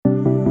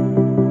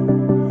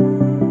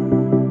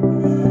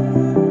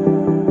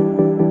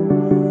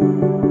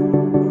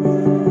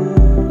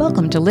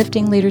to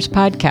Lifting Leaders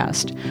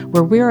Podcast,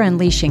 where we're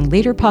unleashing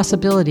leader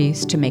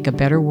possibilities to make a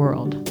better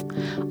world.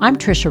 I'm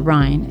Tricia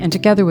Ryan, and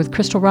together with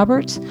Crystal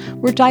Roberts,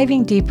 we're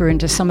diving deeper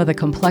into some of the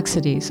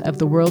complexities of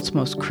the world's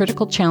most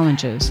critical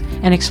challenges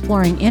and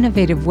exploring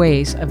innovative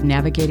ways of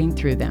navigating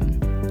through them.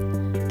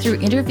 Through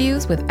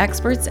interviews with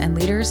experts and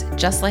leaders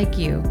just like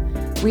you,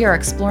 we are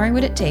exploring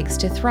what it takes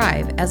to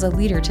thrive as a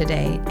leader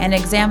today and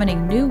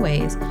examining new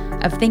ways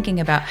of thinking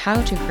about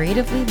how to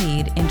creatively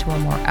lead into a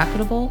more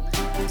equitable,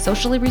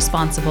 socially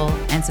responsible,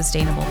 and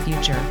sustainable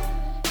future.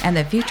 And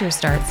the future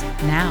starts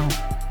now.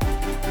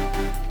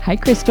 Hi,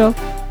 Crystal.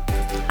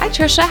 Hi,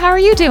 Tricia. How are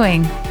you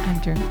doing? I'm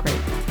doing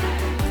great.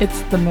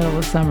 It's the middle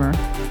of summer.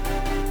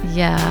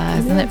 Yeah,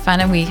 isn't it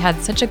fun? And we had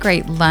such a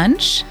great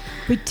lunch.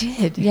 We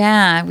did.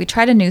 Yeah, we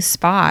tried a new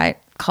spot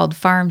called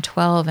Farm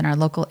 12 in our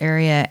local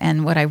area.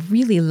 And what I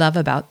really love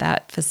about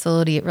that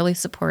facility, it really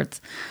supports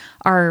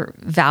our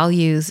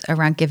values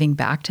around giving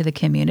back to the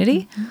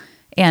community. Mm-hmm.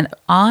 And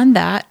on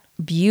that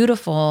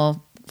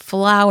beautiful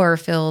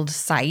flower-filled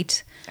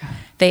site,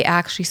 they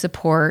actually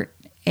support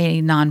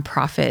a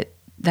nonprofit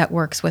that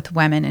works with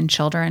women and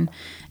children.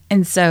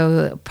 And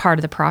so part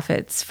of the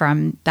profits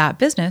from that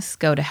business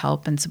go to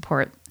help and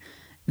support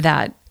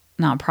that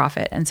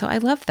nonprofit. And so I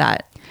love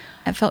that.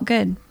 It felt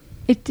good.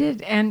 It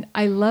did. And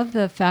I love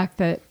the fact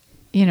that,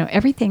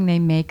 everything they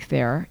make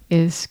there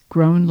is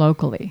grown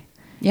locally.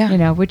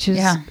 Yeah. Which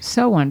is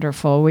so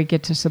wonderful. We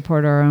get to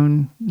support our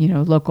own,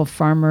 local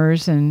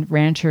farmers and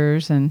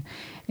ranchers, and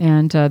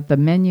the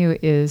menu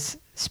is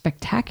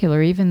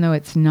spectacular, even though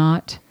it's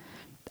not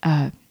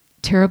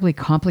terribly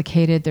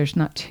complicated. There's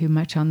not too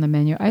much on the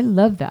menu. I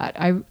love that.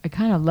 I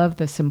kind of love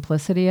the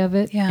simplicity of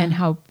it and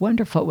how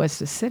wonderful it was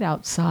to sit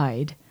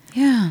outside.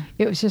 Yeah.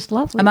 It was just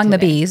lovely. Among the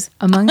bees.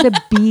 Among the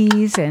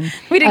bees and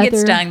we didn't get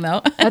stung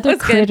though. Other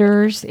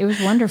critters. Good. It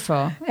was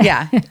wonderful.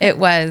 Yeah, it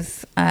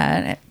was.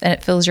 And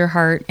it fills your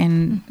heart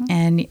and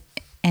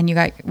we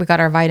got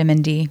our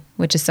vitamin D,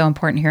 which is so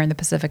important here in the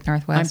Pacific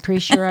Northwest. I'm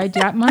pretty sure I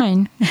got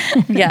mine.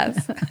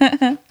 Yes.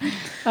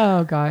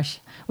 Oh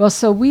gosh. Well,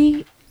 so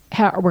we're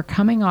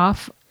coming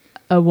off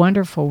a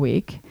wonderful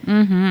week,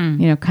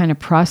 kind of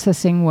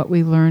processing what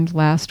we learned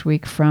last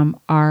week from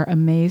our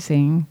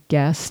amazing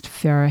guest,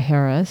 Farah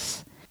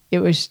Harris. It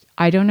was,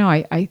 I don't know,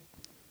 I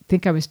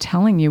think I was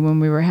telling you when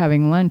we were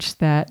having lunch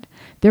that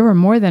there were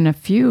more than a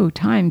few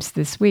times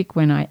this week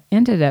when I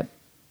ended up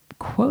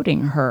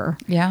quoting her.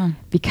 Yeah.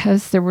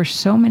 Because there were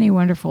so many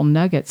wonderful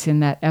nuggets in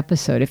that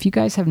episode. If you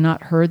guys have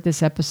not heard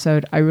this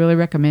episode, I really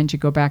recommend you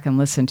go back and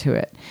listen to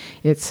it.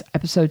 It's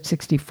episode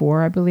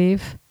 64, I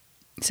believe.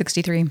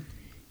 63.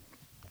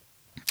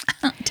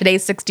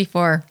 Today's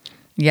 64.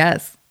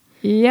 Yes.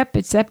 Yep,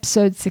 it's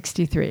episode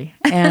 63.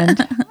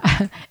 And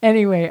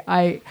anyway,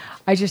 I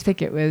just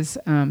think it was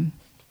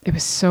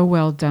so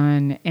well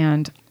done,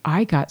 and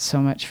I got so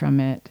much from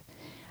it.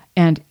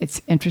 And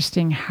it's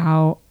interesting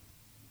how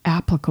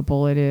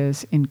applicable it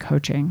is in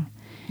coaching.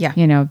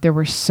 Yeah. There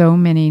were so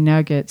many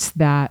nuggets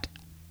that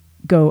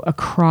go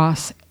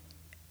across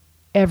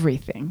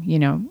everything.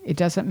 It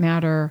doesn't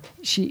matter.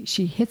 She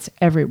hits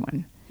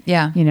everyone.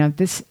 Yeah.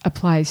 This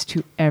applies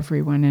to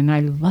everyone, and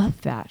I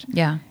love that.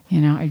 Yeah.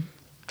 I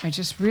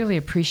just really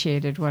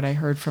appreciated what I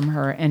heard from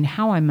her and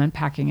how I'm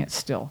unpacking it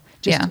still,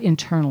 just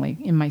internally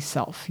in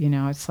myself.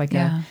 It's like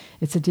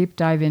it's a deep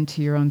dive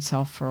into your own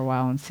self for a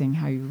while and seeing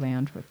how you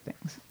land with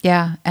things.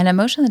 Yeah. And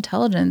emotional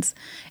intelligence,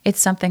 it's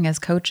something as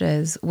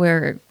coaches,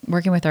 we're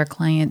working with our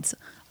clients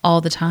all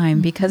the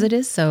time because it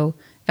is so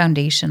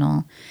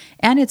foundational.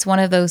 And it's one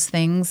of those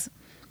things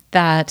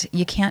that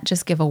you can't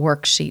just give a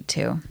worksheet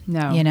to.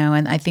 No.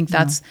 And I think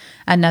that's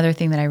another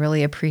thing that I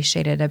really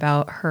appreciated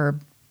about her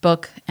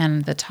book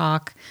and the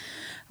talk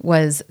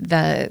was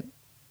the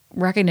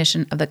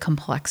recognition of the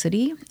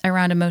complexity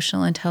around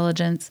emotional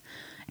intelligence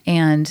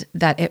and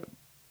that it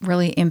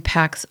really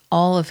impacts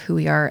all of who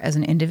we are as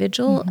an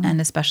individual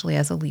and especially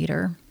as a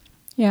leader.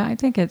 Yeah, I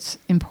think it's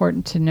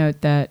important to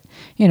note that,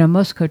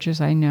 most coaches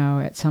I know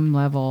at some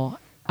level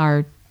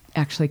are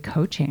actually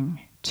coaching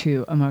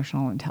to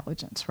emotional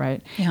intelligence,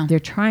 right? Yeah. They're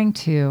trying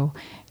to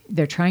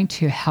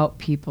help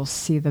people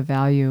see the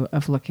value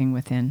of looking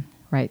within,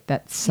 right?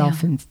 That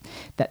self and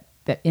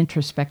that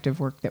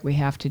introspective work that we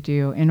have to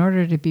do in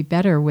order to be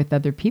better with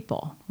other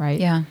people, right?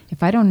 Yeah.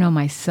 If I don't know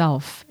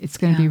myself, it's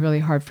going to be really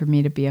hard for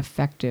me to be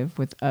effective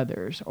with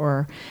others,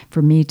 or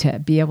for me to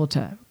be able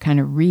to kind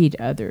of read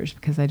others,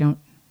 because I don't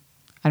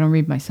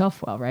read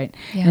myself well, right?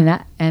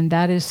 Yeah. And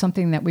that is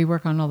something that we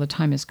work on all the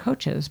time as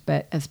coaches,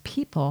 but as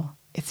people,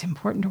 it's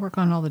important to work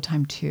on all the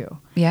time too.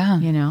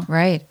 Yeah.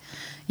 Right.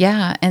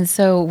 Yeah. And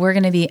so we're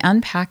going to be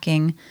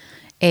unpacking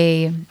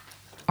an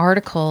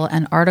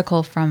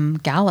article from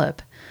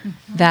Gallup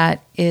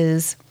that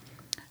is,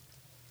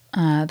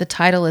 the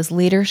title is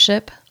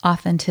Leadership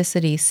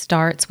Authenticity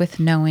Starts with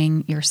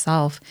Knowing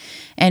Yourself.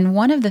 And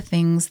one of the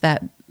things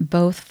that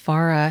both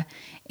Farah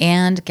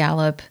and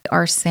Gallup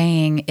are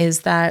saying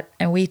is that,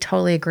 and we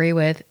totally agree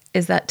with,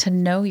 is that to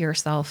know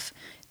yourself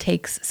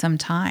takes some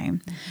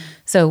time.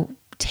 So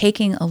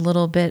taking a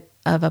little bit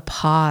of a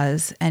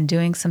pause and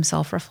doing some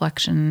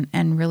self-reflection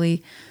and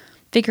really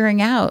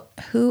figuring out,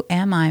 who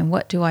am I?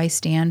 What do I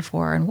stand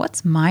for? And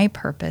what's my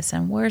purpose?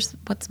 And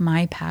what's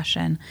my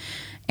passion?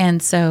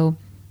 And so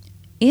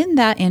in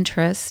that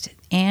interest,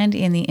 and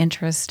in the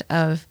interest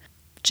of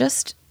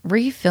just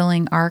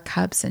refilling our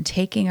cups and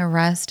taking a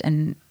rest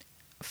and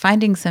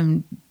finding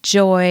some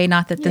joy,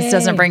 not that this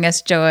doesn't bring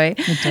us joy,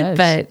 it does.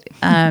 But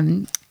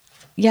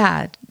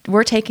yeah,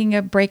 we're taking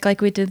a break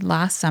like we did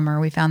last summer.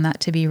 We found that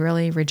to be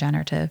really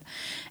regenerative.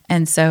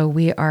 And so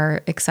we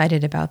are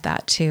excited about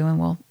that too.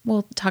 And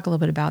we'll talk a little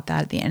bit about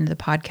that at the end of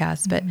the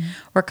podcast, but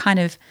we're kind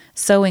of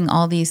sewing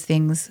all these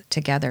things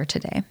together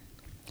today.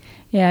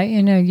 Yeah,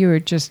 you were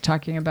just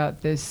talking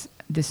about this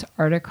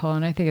article,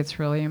 and I think it's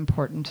really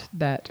important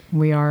that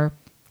we are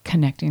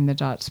connecting the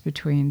dots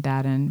between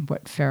that and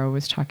what Farah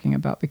was talking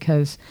about,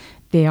 because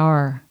they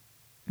are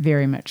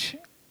very much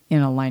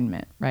in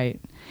alignment,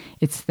 right?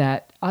 It's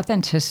that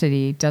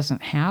authenticity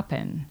doesn't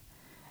happen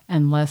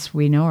unless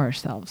we know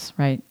ourselves,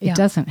 right? It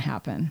doesn't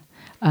happen.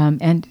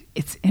 And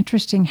it's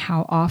interesting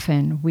how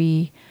often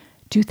we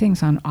do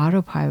things on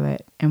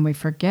autopilot and we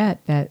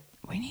forget that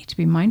we need to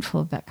be mindful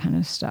of that kind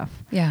of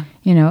stuff. Yeah.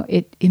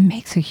 It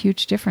makes a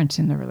huge difference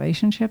in the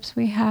relationships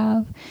we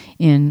have,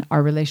 in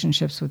our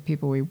relationships with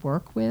people we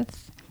work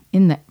with,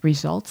 in the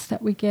results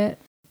that we get.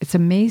 It's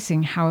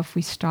amazing how if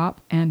we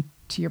stop and,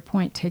 to your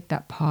point, take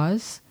that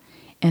pause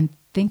and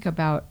think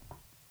about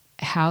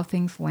how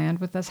things land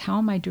with us. How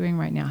am I doing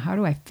right now? How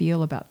do I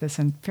feel about this?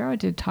 And Farah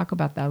did talk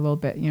about that a little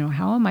bit.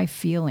 How am I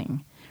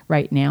feeling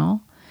right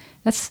now?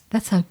 That's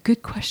a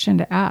good question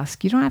to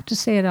ask. You don't have to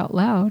say it out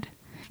loud.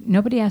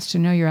 Nobody has to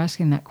know you're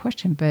asking that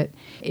question, but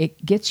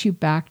it gets you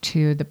back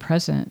to the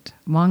present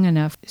long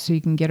enough so you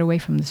can get away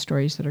from the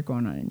stories that are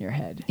going on in your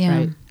head,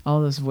 right?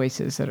 All those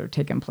voices that are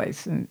taking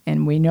place.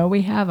 And we know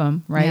we have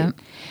them, right? Yeah.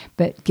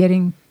 But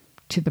getting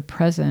to the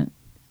present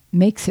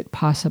makes it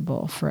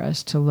possible for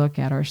us to look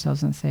at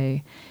ourselves and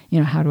say,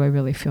 how do I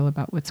really feel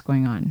about what's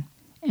going on?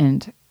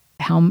 And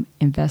how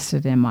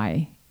invested am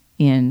I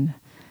in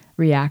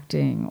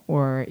reacting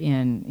or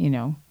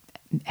in,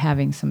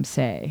 having some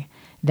say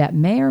that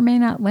may or may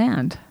not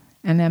land?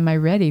 And am I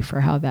ready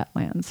for how that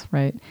lands,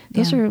 right?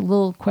 Those are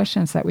little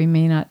questions that we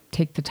may not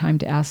take the time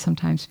to ask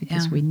sometimes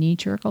because we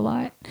knee-jerk a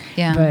lot.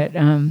 Yeah.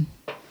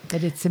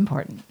 But it's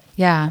important.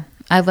 Yeah.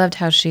 I loved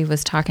how she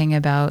was talking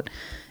about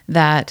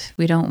that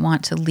we don't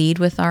want to lead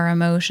with our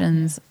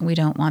emotions. We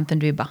don't want them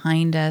to be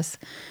behind us,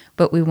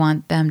 but we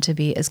want them to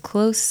be as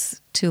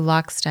close to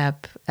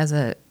lockstep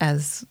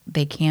as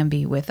they can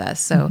be with us.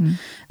 So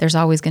there's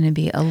always going to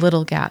be a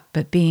little gap,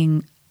 but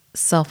being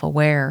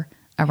self-aware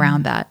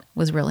around that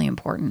was really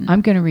important.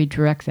 I'm going to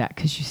redirect that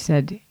because you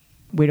said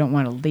we don't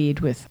want to lead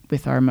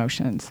with our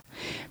emotions.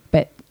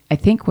 But I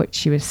think what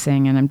she was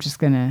saying, and I'm just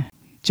going to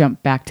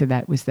jump back to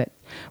that, was that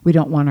we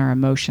don't want our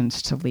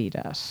emotions to lead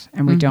us,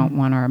 and we don't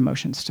want our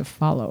emotions to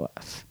follow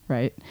us,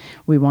 right?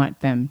 We want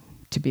them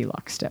to be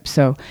lockstep.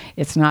 So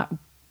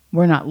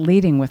we're not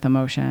leading with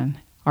emotion.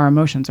 Our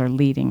emotions are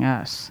leading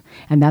us.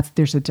 And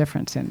there's a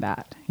difference in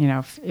that.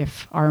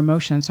 If our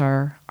emotions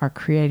are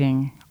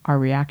creating our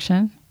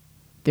reaction,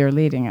 they're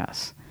leading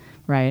us,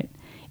 right?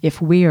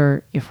 If we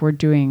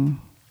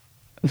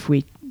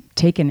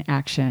take an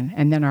action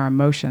and then our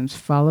emotions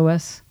follow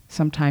us,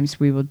 sometimes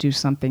we will do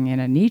something in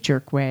a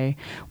knee-jerk way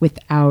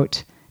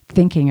without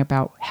thinking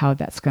about how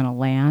that's going to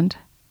land.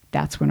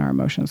 That's when our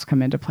emotions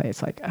come into play.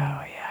 It's like, oh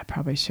yeah, I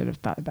probably should have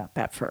thought about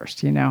that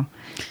first,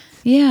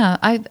 Yeah,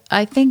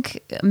 I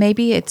think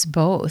maybe it's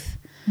both.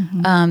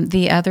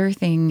 The other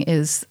thing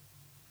is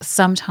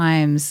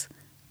sometimes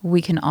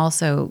we can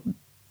also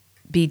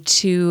be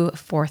too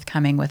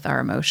forthcoming with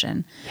our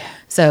emotion. Yeah.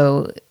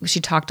 So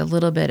she talked a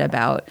little bit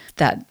about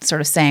that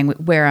sort of saying,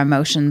 wear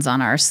emotions on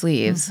our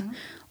sleeves,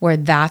 where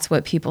that's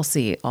what people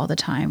see all the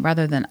time,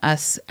 rather than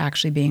us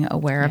actually being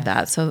aware of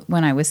that. So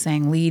when I was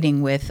saying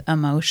leading with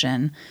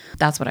emotion,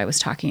 that's what I was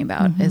talking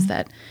about, is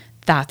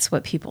that's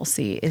what people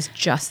see, is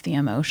just the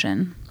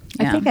emotion.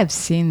 Yeah. I think I've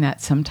seen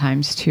that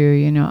sometimes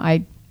too.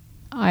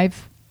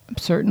 I've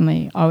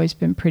certainly always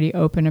been pretty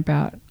open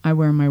about, I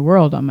wear my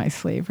world on my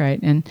sleeve, right?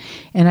 And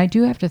I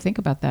do have to think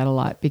about that a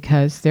lot,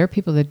 because there are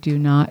people that do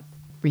not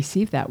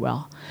receive that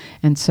well.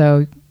 And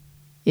so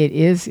it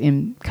is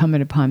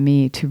incumbent upon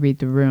me to read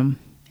the room.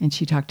 And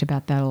she talked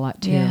about that a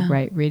lot too,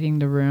 right? Reading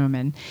the room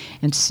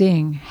and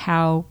seeing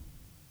how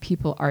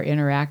people are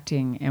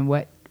interacting and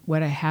what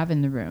I have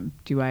in the room.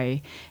 Do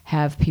I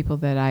have people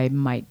that I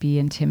might be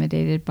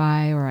intimidated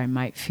by, or I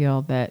might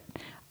feel that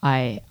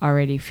I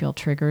already feel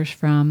triggers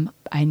from?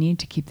 I need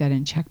to keep that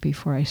in check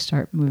before I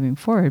start moving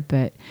forward.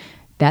 But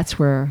that's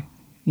where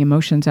the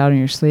emotions out on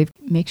your sleeve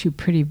makes you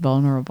pretty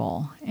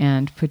vulnerable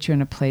and puts you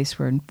in a place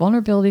where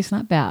vulnerability is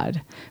not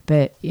bad,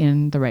 but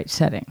in the right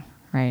setting,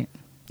 right?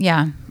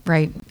 Yeah,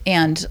 right.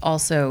 And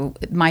also,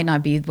 it might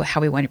not be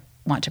how we want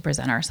to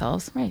present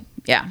ourselves. Right.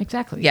 Yeah.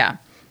 Exactly. Yeah.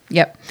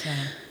 Yep.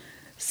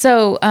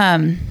 So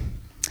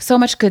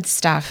much good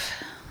stuff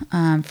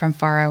from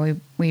Farah.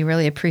 We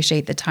really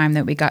appreciate the time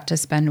that we got to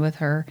spend with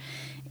her.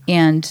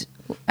 And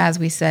as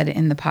we said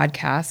in the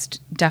podcast,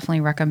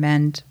 definitely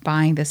recommend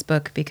buying this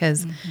book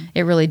because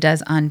it really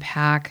does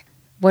unpack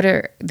what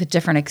are the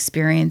different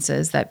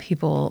experiences that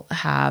people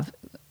have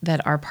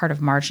that are part of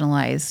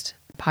marginalized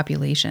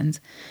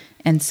populations.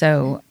 And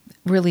so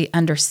really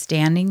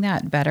understanding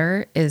that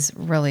better is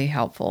really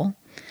helpful.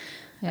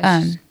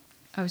 Yeah,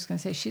 I was going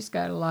to say, she's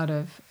got a lot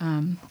of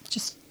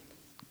just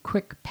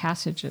quick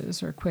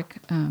passages or quick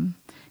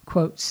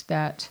quotes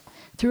that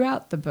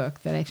throughout the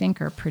book that I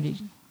think are pretty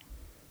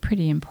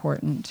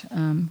important.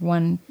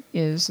 One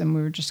is, and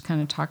we were just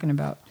kind of talking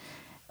about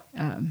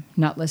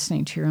not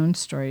listening to your own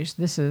stories.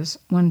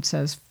 One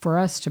says, for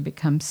us to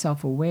become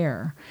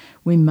self-aware,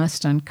 we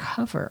must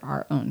uncover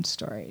our own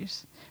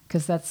stories,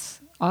 because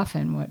that's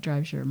often what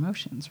drives your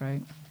emotions,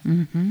 right?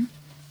 Mm-hmm.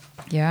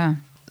 Yeah.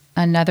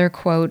 Another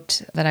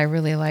quote that I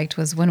really liked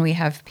was, when we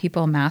have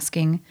people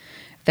masking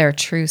their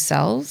true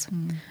selves,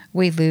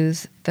 we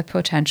lose the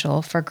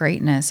potential for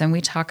greatness. And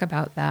we talk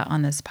about that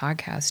on this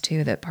podcast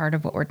too, that part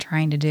of what we're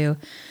trying to do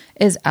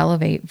is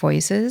elevate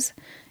voices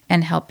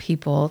and help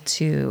people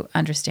to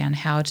understand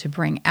how to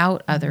bring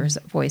out others'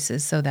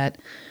 voices so that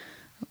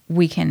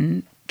we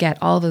can get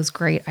all those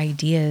great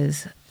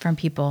ideas from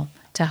people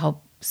to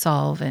help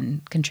solve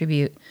and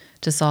contribute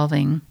to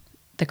solving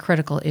the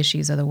critical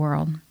issues of the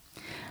world.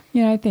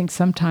 Yeah, I think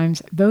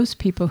sometimes those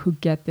people who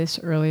get this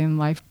early in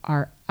life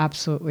are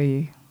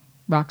absolutely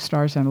rock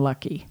stars and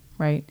lucky,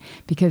 right?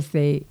 Because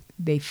they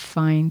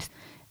find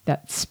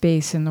that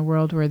space in the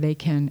world where they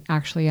can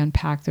actually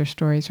unpack their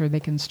stories, or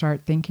they can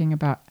start thinking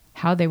about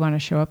how they want to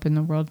show up in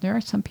the world. There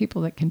are some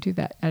people that can do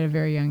that at a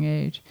very young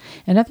age.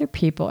 And other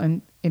people,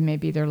 and it may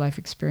be their life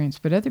experience,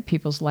 but other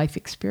people's life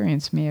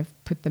experience may have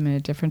put them in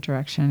a different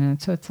direction.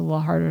 And so it's a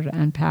little harder to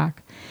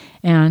unpack.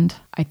 And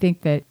I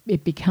think that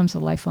it becomes a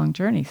lifelong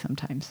journey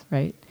sometimes,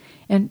 right?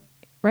 And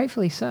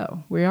rightfully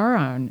so. We are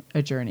on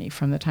a journey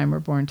from the time we're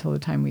born till the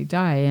time we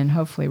die. And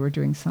hopefully we're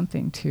doing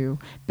something to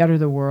better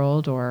the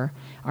world or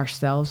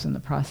ourselves in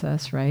the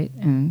process, right?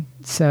 And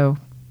so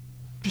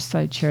just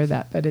I'd share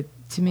that. But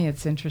to me,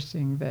 it's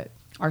interesting that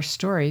our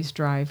stories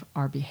drive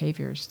our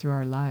behaviors through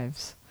our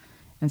lives.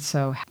 And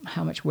so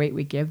how much weight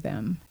we give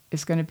them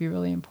is going to be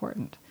really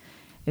important.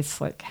 It's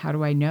like, how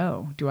do I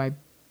know? Do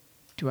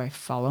I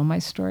follow my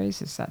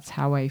stories? Is that's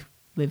how I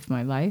live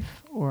my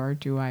life? Or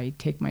do I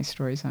take my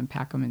stories,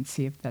 unpack them, and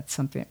see if that's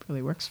something that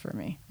really works for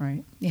me,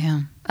 right?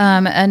 Yeah.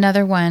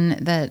 Another one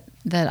that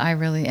I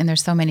really, and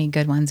there's so many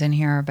good ones in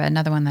here, but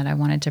another one that I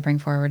wanted to bring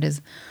forward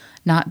is,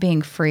 not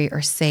being free or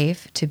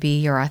safe to be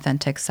your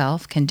authentic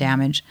self can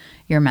damage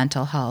your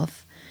mental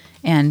health.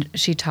 And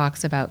she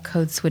talks about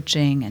code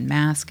switching and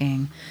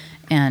masking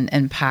and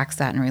unpacks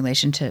that in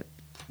relation to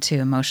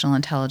emotional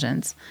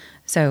intelligence.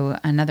 So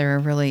another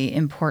really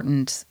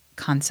important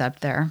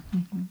concept there.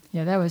 Mm-hmm.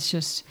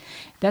 Yeah,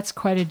 that's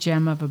quite a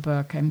gem of a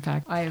book. In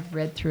fact, I have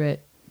read through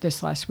it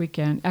this last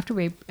weekend. After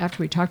we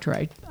talked to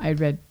her, I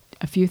read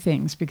a few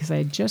things because I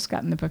had just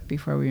gotten the book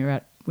before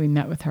we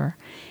met with her.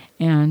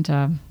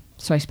 And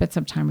so I spent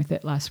some time with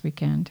it last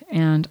weekend,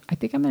 and I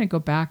think I'm going to go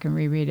back and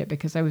reread it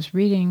because I was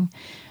reading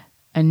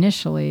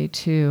initially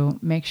to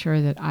make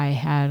sure that I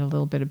had a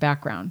little bit of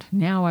background.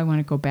 Now I want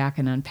to go back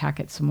and unpack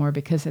it some more,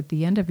 because at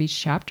the end of each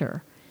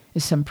chapter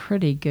is some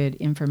pretty good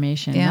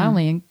information. Yeah. Not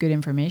only good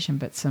information,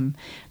 but some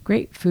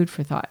great food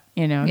for thought.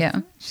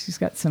 Yeah. She's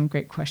got some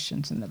great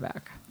questions in the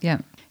back. Yeah.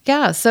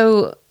 Yeah.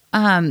 So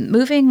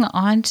moving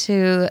on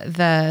to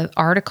the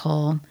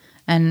article.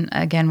 And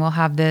again, we'll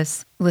have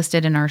this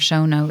listed in our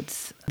show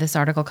notes. This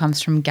article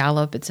comes from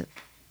Gallup. It's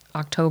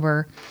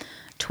October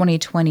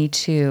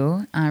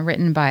 2022,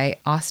 written by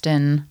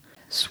Austin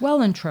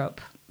Swellentrope.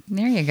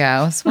 There you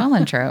go,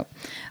 Swellentrope.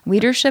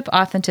 Leadership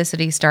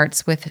authenticity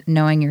starts with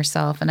knowing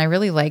yourself. And I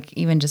really like,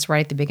 even just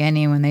right at the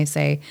beginning, when they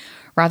say,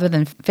 rather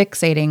than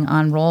fixating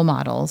on role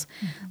models,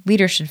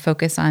 leaders should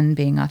focus on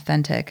being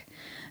authentic.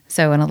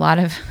 So, and a lot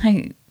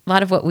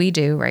of what we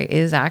do, right,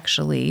 is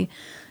actually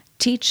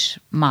teach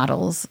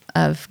models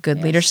of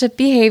good leadership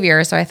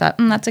behavior. So I thought,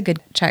 that's a good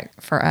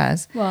check for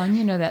us. Well,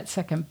 and that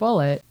second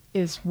bullet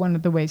is one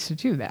of the ways to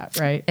do that,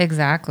 right?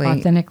 Exactly.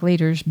 Authentic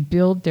leaders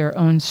build their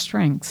own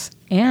strengths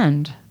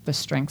and the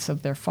strengths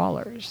of their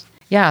followers.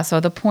 Yeah. So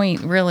the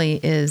point really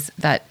is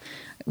that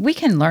we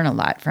can learn a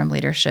lot from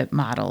leadership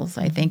models,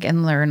 I think,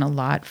 and learn a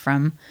lot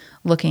from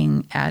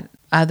looking at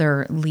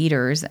other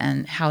leaders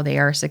and how they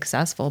are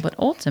successful. But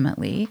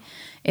ultimately,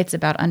 it's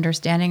about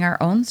understanding our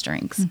own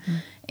strengths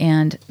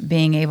and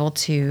being able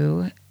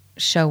to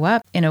show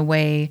up in a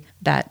way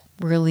that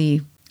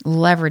really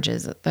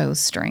leverages those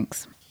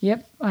strengths.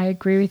 Yep, I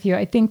agree with you.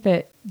 I think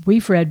that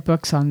we've read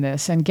books on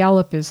this, and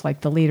Gallup is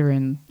like the leader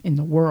in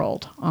the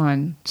world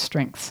on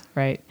strengths,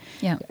 right?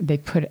 Yeah. They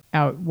put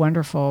out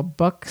wonderful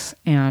books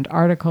and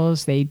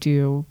articles. They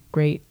do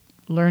great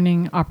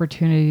learning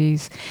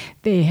opportunities.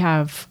 They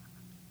have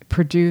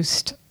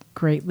produced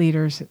great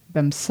leaders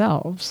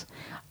themselves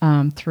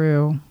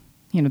through,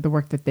 the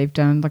work that they've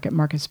done. Look at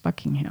Marcus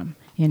Buckingham.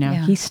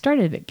 He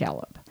started at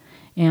Gallup,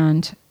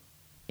 and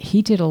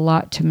he did a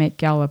lot to make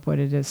Gallup what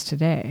it is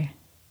today.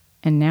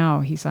 And now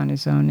he's on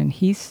his own, and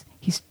he's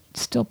he's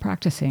still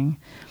practicing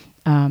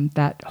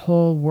that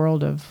whole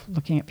world of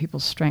looking at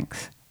people's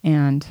strengths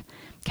and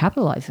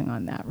capitalizing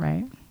on that,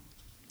 right?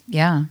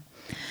 Yeah.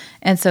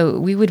 And so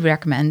we would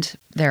recommend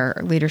their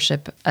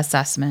leadership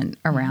assessment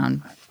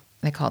around,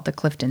 they call it the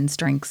Clifton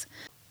Strengths.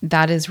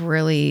 That is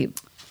really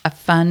a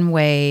fun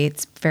way.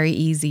 It's very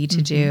easy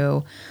to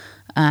do.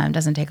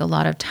 Doesn't take a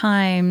lot of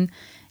time.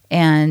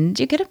 And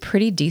you get a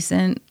pretty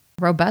decent,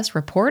 robust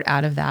report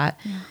out of that.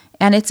 Yeah.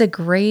 And it's a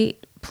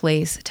great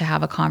place to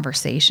have a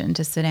conversation,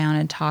 to sit down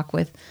and talk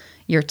with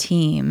your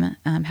team,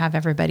 have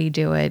everybody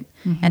do it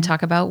and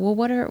talk about, well,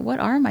 what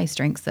are my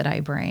strengths that I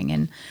bring,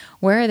 and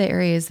where are the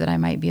areas that I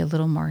might be a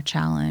little more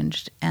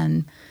challenged,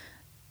 and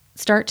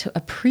start to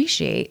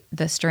appreciate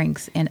the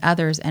strengths in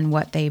others and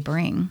what they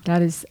bring.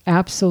 That is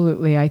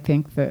absolutely, I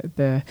think,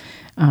 the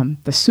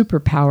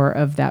superpower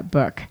of that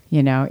book.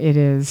 You know,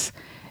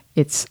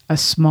 it's a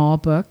small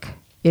book.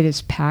 It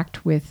is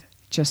packed with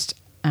just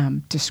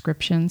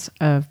descriptions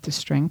of the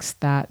strengths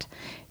that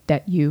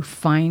you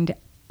find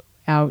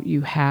out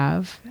you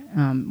have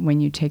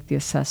when you take the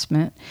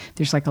assessment.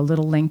 There's like a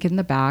little link in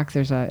the back.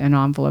 There's an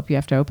envelope you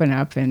have to open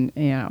up and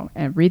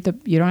read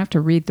you don't have to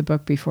read the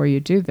book before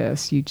you do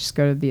this. You just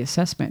go to the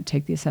assessment,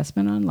 take the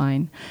assessment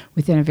online.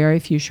 Within a very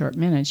few short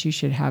minutes, you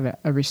should have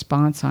a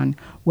response on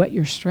what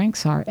your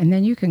strengths are. And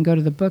then you can go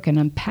to the book and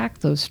unpack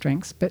those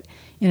strengths. But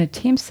in a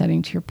team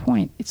setting, to your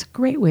point, it's a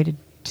great way to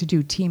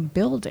do team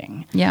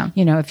building. Yeah.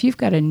 You know, if you've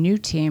got a new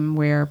team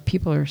where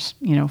people are,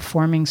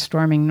 forming,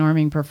 storming,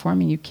 norming,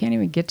 performing, you can't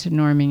even get to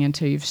norming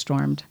until you've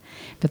stormed.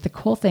 But the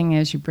cool thing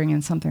is you bring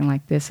in something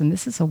like this, and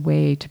this is a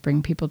way to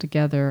bring people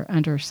together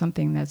under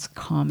something that's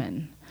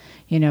common.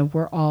 You know,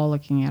 we're all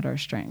looking at our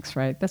strengths,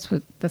 right? That's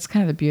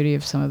kind of the beauty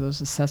of some of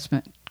those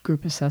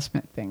group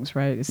assessment things,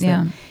 right? Is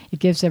that it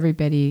gives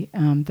everybody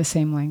the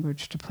same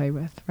language to play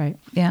with, right?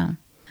 Yeah.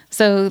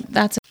 So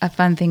that's a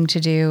fun thing to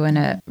do, and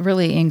it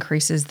really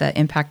increases the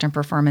impact and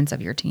performance of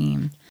your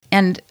team.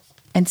 And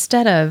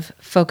instead of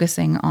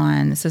focusing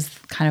on, this is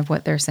kind of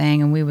what they're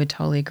saying, and we would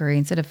totally agree,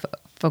 instead of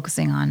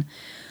focusing on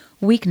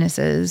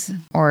weaknesses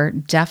or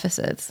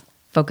deficits,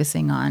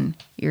 focusing on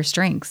your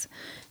strengths.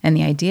 And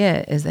the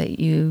idea is that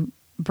you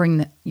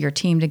bring your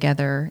team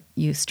together,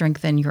 you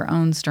strengthen your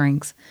own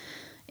strengths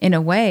in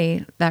a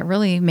way that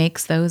really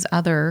makes those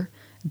other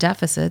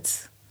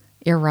deficits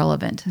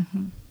irrelevant.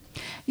 Mm-hmm.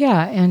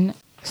 Yeah, and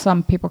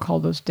some people call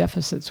those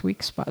deficits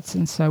weak spots,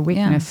 and so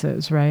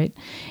weaknesses, right?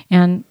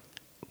 And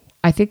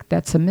I think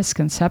that's a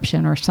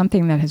misconception, or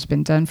something that has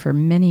been done for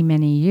many,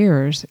 many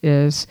years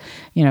is,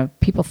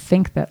 people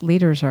think that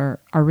leaders are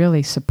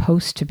really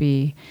supposed to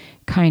be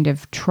kind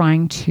of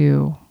trying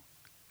to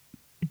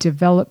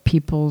develop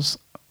people's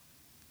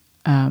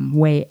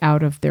way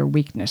out of their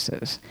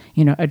weaknesses,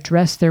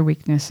 address their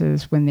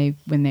weaknesses when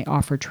they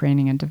offer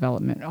training and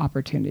development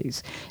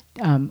opportunities,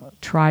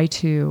 try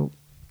to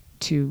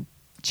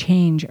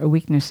change a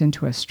weakness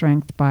into a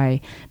strength by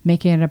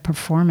making it a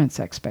performance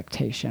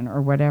expectation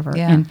or whatever.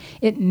 Yeah. And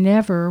it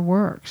never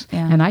works.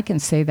 Yeah. And I can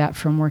say that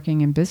from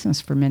working in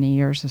business for many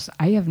years, is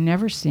I have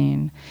never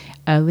seen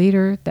a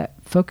leader that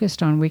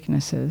focused on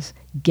weaknesses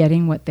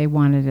getting what they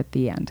wanted at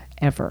the end,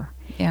 ever.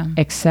 Yeah.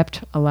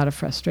 Except a lot of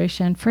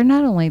frustration for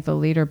not only the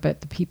leader,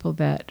 but the people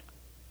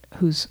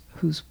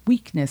whose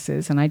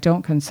weaknesses, and I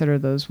don't consider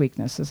those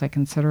weaknesses, I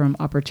consider them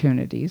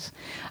opportunities.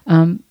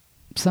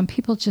 Some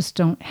people just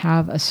don't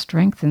have a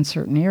strength in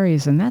certain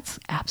areas, and that's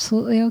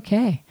absolutely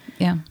okay.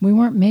 Yeah. We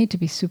weren't made to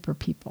be super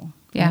people.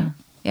 Yeah. Right?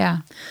 Yeah.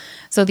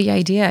 So the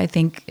idea, I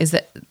think, is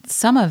that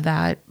some of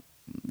that,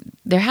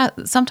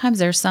 sometimes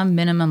there's some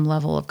minimum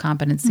level of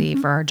competency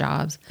for our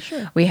jobs.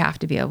 Sure. We have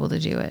to be able to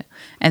do it.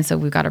 And so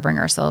we've got to bring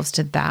ourselves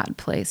to that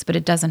place, but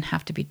it doesn't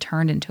have to be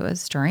turned into a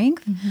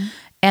strength. Mm-hmm.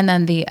 And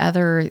then the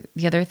other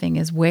thing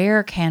is,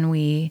 where can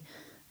we,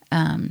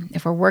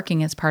 if we're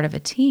working as part of a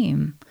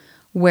team,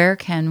 where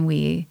can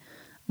we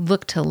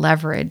look to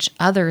leverage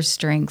other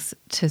strengths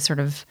to sort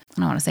of, I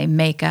don't want to say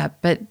make up,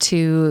 but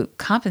to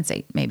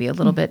compensate maybe a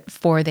little bit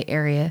for the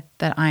area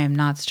that I am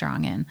not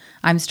strong in.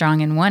 I'm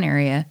strong in one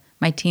area,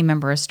 my team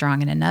member is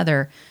strong in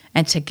another,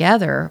 and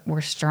together we're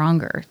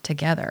stronger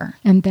together.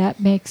 And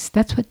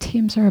that's what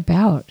teams are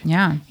about.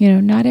 Yeah.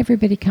 Not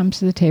everybody comes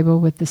to the table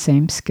with the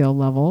same skill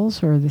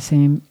levels or the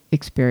same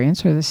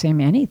experience or the same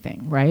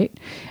anything, right?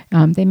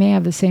 They may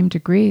have the same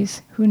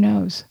degrees, who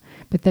knows?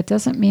 But that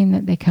doesn't mean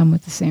that they come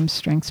with the same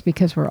strengths,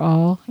 because we're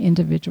all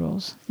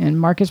individuals. And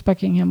Marcus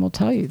Buckingham will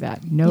tell you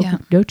that.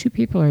 No two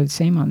people are the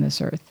same on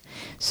this earth.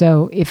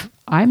 So if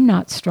I'm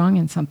not strong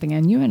in something,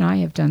 and you and I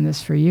have done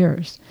this for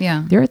years,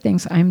 there are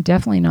things I'm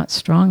definitely not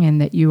strong in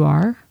that you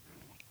are,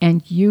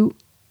 and you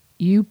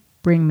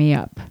bring me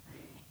up.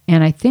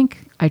 And I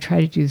think I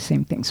try to do the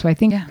same thing. So I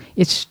think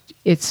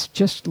it's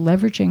just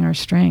leveraging our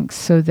strengths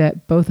so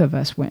that both of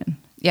us win.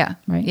 Yeah.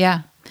 Right?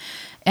 Yeah.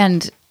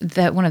 And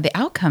that one of the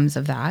outcomes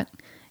of that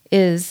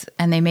is,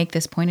 and they make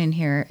this point in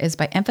here, is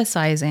by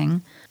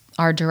emphasizing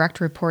our direct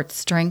report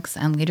strengths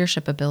and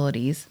leadership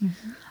abilities,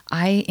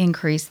 I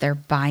increase their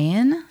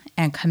buy-in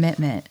and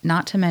commitment,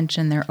 not to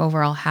mention their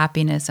overall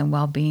happiness and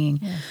well-being.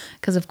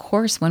 Because of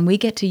course, when we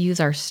get to use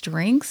our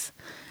strengths,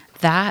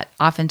 that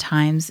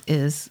oftentimes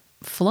is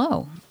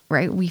flow,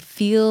 right? We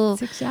feel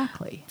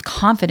exactly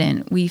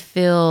confident, we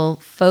feel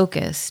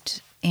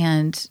focused,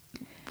 and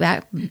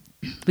that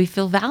we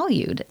feel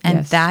valued,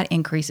 and that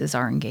increases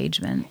our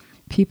engagement.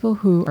 People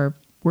who are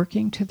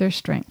working to their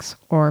strengths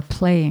or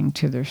playing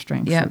to their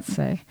strengths, let's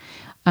say,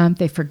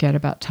 they forget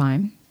about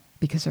time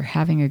because they're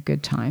having a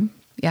good time.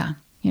 Yeah.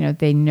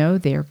 They know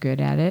they're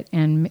good at it,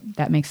 and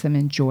that makes them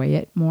enjoy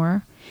it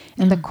more.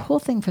 And the cool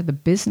thing for the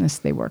business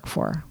they work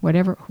for,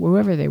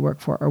 whoever they work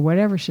for, or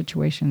whatever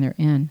situation they're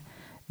in,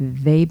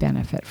 they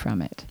benefit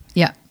from it.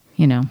 Yeah.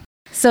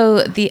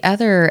 So the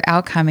other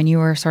outcome, and you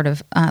were sort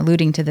of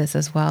alluding to this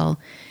as well,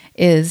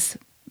 is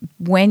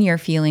when you're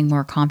feeling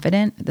more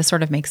confident, this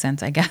sort of makes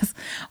sense, I guess.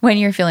 When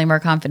you're feeling more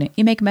confident,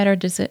 you make better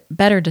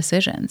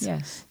decisions.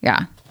 Yes.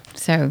 Yeah.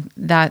 So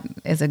that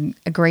is a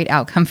great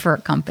outcome for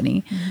a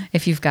company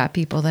if you've got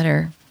people that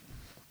are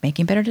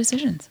making better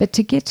decisions. But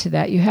to get to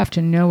that, you have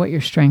to know what your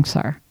strengths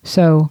are.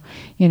 So,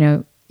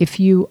 if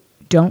you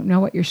don't know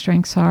what your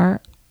strengths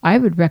are, I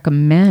would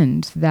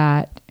recommend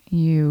that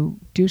you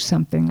do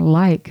something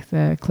like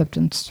the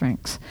Clifton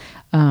Strengths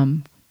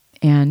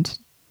and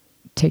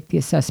take the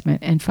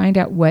assessment and find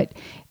out what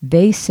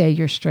they say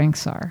your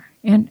strengths are.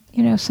 And,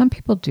 some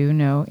people do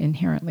know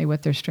inherently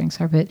what their strengths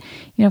are, but,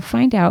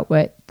 find out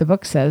what the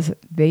book says.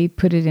 They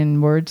put it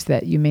in words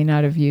that you may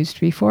not have used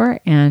before,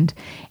 and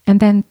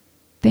then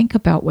think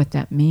about what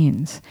that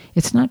means.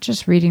 It's not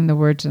just reading the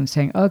words and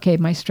saying, okay,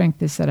 my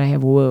strength is that I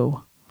have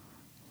woo.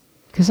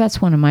 Because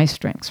that's one of my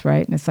strengths,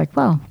 right? And it's like,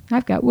 well,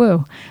 I've got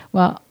woo.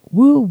 Well,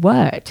 woo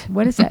what?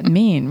 What does that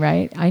mean,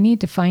 right? I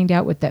need to find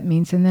out what that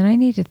means. And then I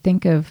need to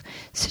think of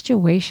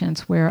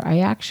situations where I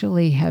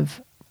actually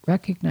have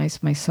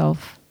recognized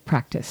myself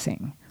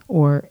practicing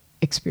or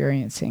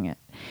experiencing it.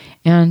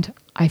 And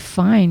I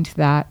find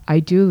that I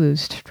do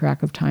lose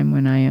track of time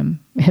when I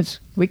am, as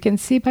we can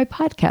see by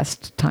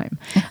podcast time,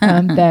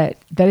 that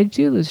I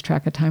do lose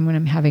track of time when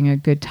I'm having a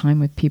good time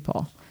with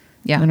people.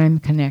 Yeah. When I'm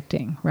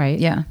connecting, right?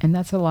 Yeah. And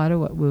that's a lot of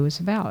what woo is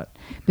about.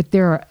 But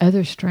there are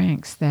other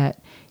strengths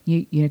that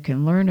you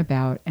can learn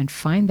about and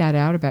find that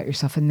out about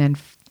yourself, and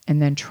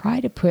then try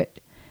to put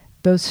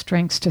those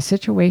strengths to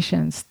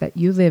situations that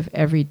you live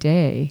every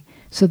day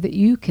so that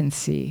you can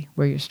see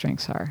where your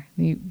strengths are.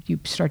 You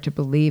start to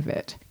believe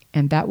it,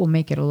 and that will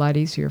make it a lot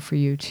easier for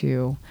you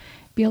to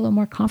be a little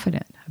more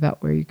confident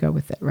about where you go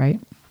with it, right?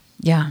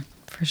 Yeah,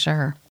 for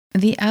sure.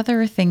 The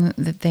other thing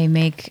that they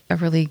make a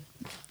really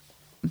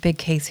big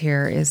case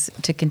here is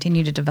to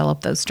continue to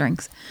develop those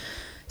strengths.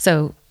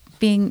 So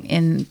being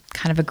in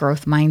kind of a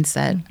growth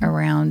mindset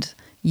around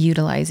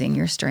utilizing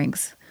your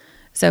strengths.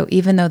 So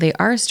even though they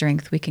are a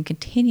strength, we can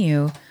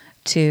continue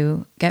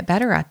to get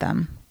better at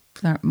them.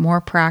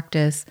 More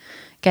practice,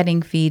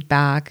 getting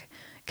feedback,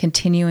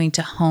 continuing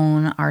to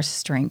hone our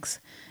strengths.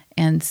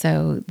 And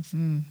so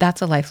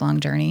that's a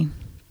lifelong journey.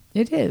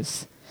 It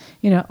is.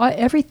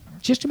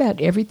 Just about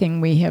everything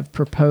we have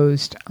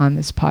proposed on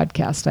this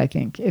podcast, I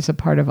think, is a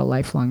part of a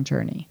lifelong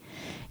journey.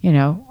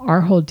 Our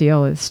whole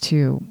deal is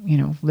to,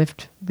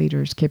 lift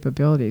leaders'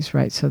 capabilities,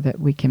 right, so that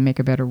we can make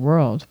a better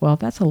world. Well,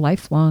 that's a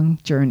lifelong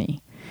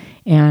journey.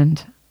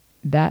 And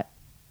that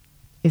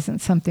isn't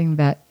something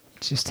that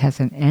just has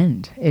an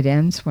end. It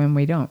ends when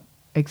we don't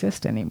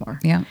exist anymore.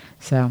 Yeah.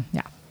 So,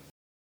 yeah.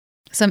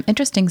 Some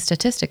interesting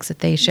statistics that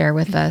they share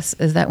with us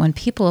is that when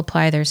people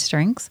apply their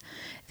strengths,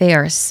 they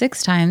are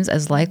 6 times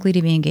as likely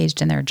to be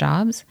engaged in their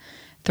jobs,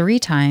 3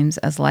 times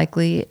as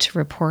likely to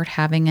report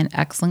having an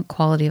excellent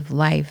quality of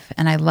life.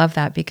 And I love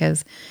that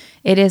because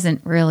it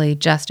isn't really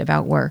just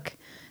about work.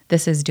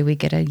 This is, do we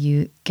get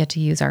to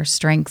use our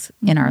strengths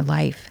in our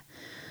life?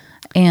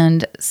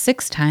 And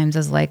 6 times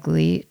as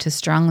likely to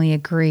strongly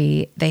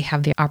agree they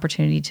have the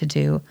opportunity to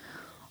do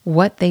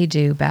what they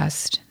do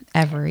best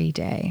every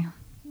day.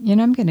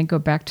 I'm going to go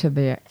back to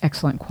the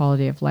excellent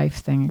quality of life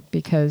thing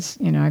because,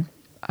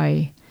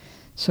 I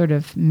sort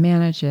of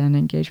manage an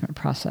engagement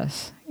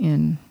process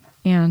and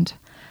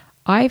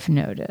I've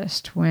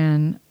noticed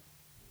when,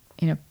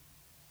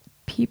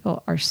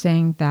 people are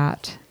saying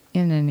that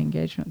in an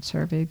engagement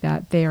survey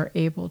that they are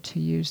able to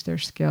use their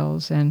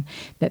skills and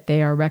that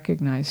they are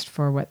recognized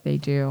for what they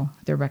do.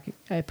 They're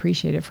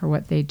appreciated for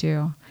what they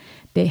do.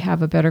 They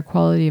have a better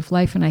quality of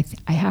life. And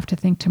I have to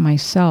think to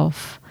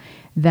myself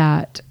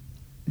that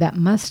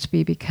must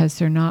be because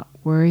they're not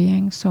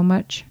worrying so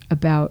much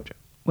about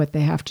what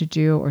they have to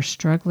do or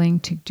struggling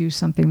to do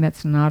something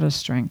that's not a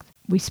strength.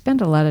 We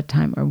spend a lot of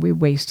time, or we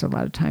waste a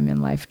lot of time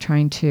in life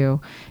trying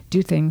to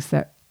do things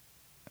that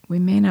we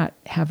may not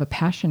have a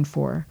passion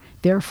for.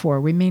 Therefore,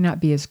 we may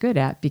not be as good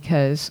at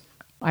because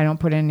I don't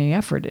put any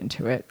effort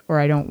into it, or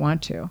I don't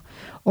want to,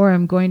 or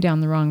I'm going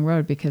down the wrong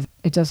road because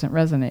it doesn't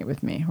resonate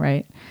with me,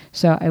 right?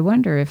 So I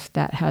wonder if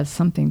that has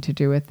something to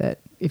do with it.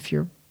 If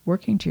you're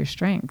working to your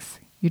strengths,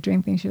 you're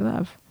doing things you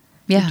love.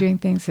 Yeah. You're doing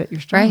things that you're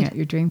strong at.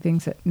 You're doing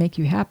things that make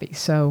you happy.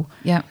 So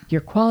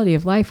your quality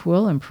of life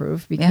will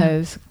improve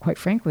because, quite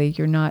frankly,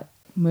 you're not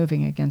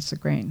moving against the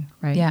grain,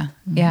 right? Yeah.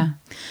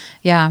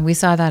 Yeah. We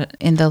saw that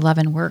in the Love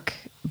and Work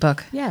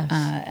book. Yes.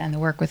 And the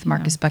work with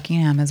Marcus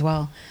Buckingham as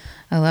well.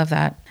 I love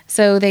that.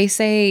 So they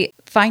say,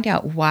 find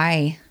out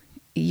why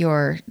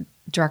your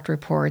direct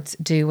reports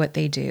do what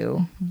they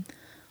do,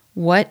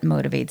 what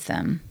motivates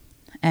them,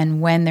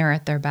 and when they're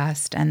at their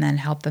best, and then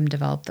help them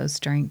develop those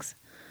strengths.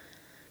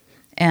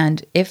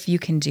 And if you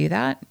can do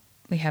that,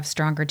 we have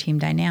stronger team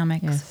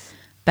dynamics,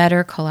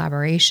 better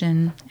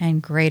collaboration,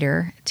 and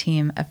greater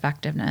team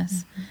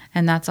effectiveness.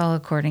 And that's all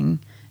according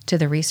to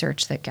the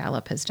research that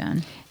Gallup has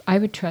done. I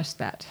would trust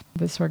that.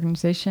 This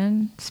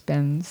organization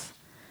spends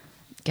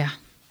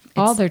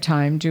All their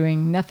time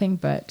doing nothing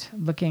but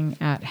looking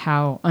at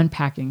how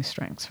unpacking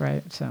strengths,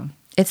 right? So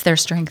it's their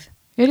strength.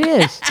 it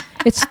is.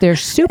 It's their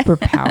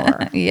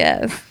superpower.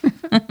 Yes.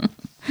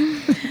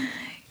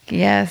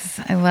 Yes,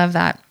 I love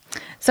that.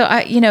 So,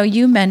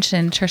 you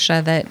mentioned,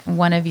 Trisha, that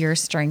one of your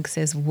strengths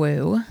is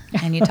woo,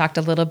 and you talked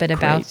a little bit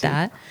about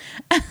that.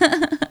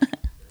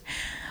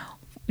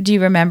 Do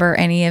you remember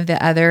any of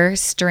the other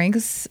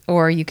strengths,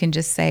 or you can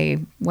just say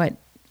what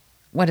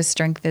a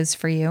strength is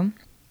for you?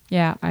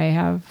 Yeah, I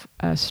have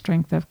a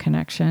strength of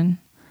connection,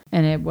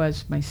 and it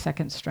was my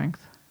second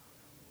strength,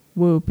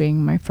 woo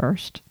being my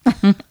first.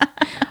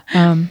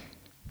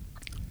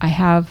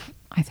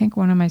 I think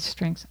one of my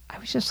strengths, I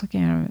was just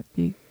looking at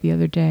it the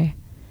other day.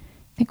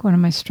 I think one of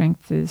my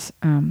strengths is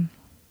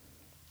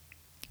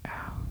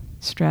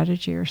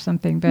strategy or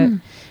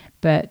something,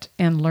 but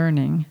and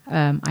learning.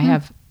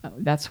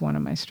 That's one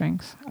of my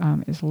strengths,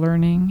 is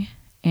learning.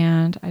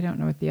 And I don't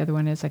know what the other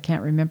one is. I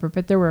can't remember,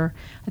 but there were,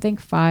 I think,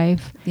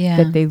 5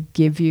 that they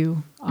give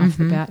you off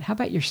the bat. How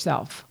about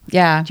yourself?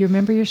 Yeah. Do you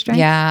remember your strength?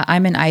 Yeah,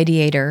 I'm an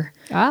ideator.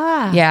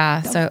 Ah.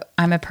 Yeah, so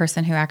I'm a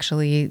person who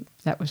actually...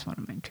 That was one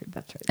of mine too.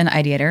 That's right. An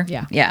ideator?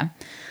 Yeah. Yeah.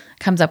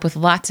 Comes up with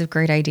lots of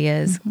great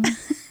ideas.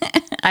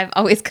 I've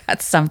always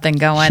got something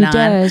going on. She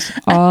does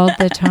all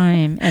the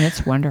time, and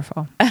it's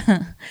wonderful.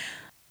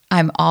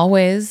 I'm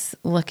always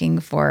looking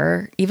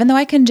for, even though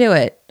I can do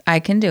it. I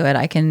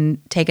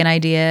can take an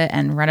idea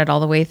and run it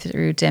all the way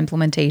through to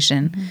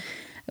implementation.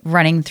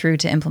 Running through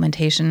to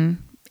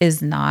implementation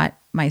is not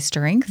my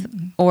strength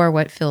or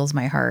what fills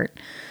my heart.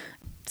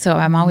 So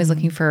I'm always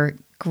looking for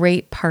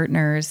great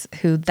partners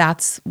who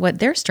that's what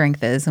their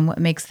strength is and what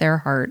makes their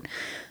heart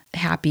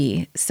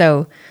happy.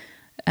 So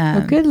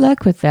well, good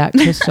luck with that,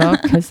 Crystal,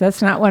 because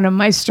that's not one of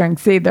my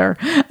strengths either,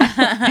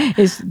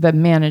 is the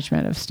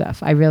management of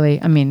stuff. I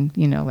like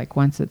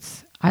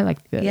I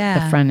like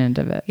the front end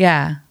of it.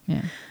 Yeah.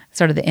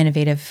 Sort of the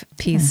innovative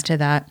piece to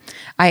that.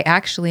 I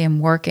actually am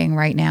working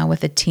right now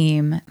with a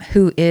team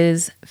who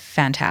is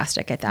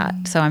fantastic at that.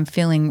 So I'm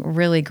feeling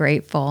really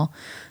grateful.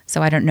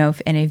 So I don't know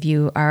if any of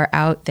you are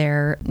out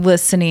there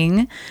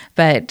listening,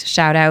 but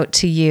shout out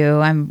to you.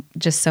 I'm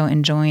just so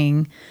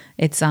enjoying.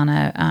 It's on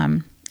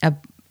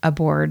a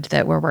board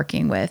that we're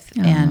working with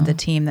and the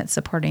team that's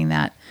supporting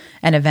that,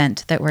 an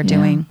event that we're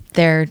doing.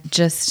 They're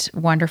just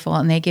wonderful,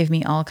 and they give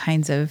me all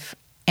kinds of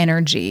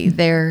energy.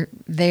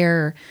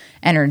 Their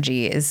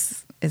energy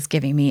is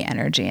giving me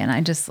energy, and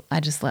I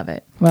just love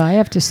it. Well, I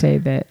have to say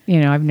that,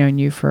 I've known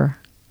you for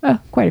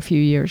quite a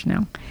few years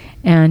now,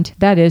 and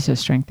that is a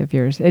strength of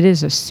yours. It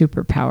is a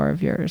superpower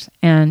of yours.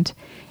 And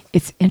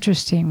it's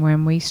interesting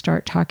when we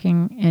start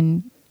talking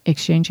and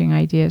exchanging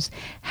ideas,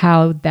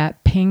 how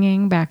that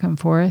pinging back and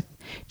forth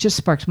just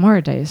sparks more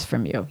ideas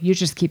from you. You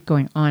just keep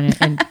going on it.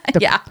 And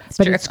but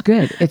true. It's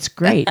good. It's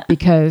great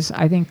because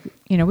I think,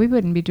 we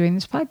wouldn't be doing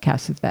this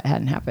podcast if that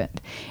hadn't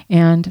happened.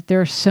 And there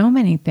are so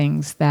many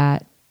things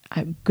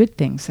good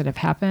things that have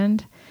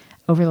happened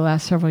over the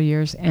last several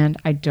years. And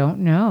I don't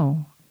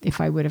know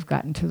if I would have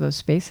gotten to those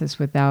spaces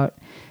without,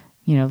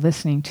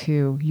 listening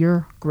to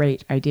your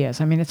great ideas.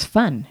 I mean, it's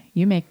fun.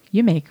 You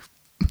make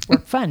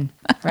work fun,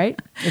 right?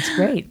 It's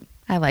great.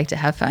 I like to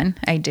have fun.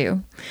 I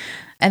do.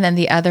 And then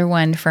the other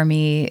one for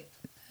me,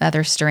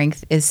 other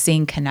strength is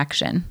seeing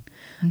connection.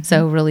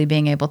 So really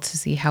being able to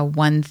see how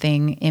one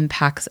thing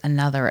impacts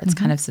another. It's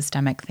kind of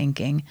systemic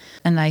thinking.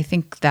 And I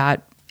think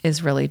that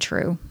is really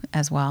true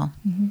as well.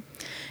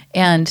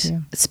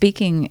 And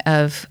speaking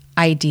of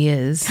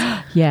ideas,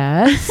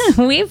 yes,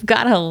 we've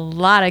got a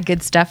lot of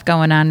good stuff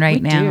going on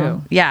right now.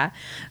 Do. Yeah.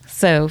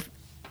 So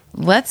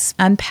let's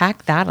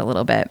unpack that a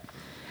little bit.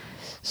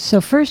 So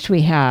first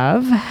we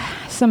have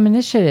some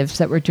initiatives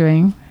that we're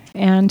doing,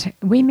 and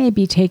we may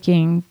be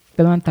taking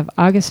the month of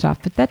August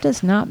off, but that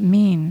does not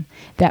mean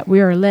that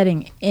we are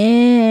letting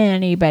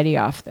anybody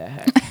off the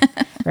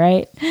hook,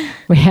 right?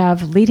 We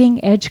have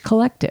Leading Edge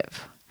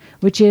Collective,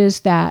 which is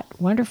that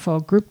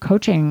wonderful group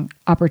coaching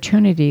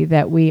opportunity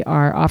that we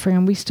are offering,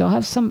 and we still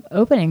have some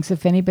openings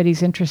if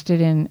anybody's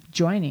interested in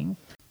joining.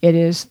 It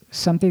is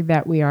something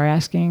that we are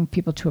asking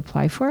people to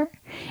apply for,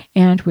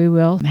 and we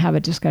will have a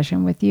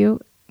discussion with you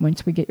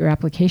once we get your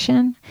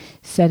application,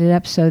 set it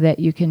up so that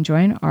you can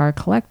join our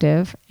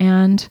collective.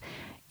 And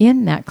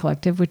in that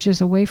collective, which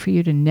is a way for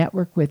you to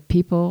network with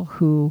people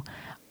who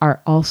are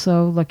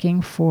also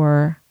looking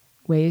for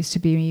ways to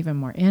be even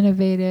more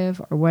innovative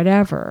or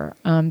whatever.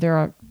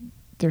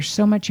 There There's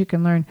so much you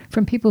can learn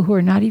from people who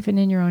are not even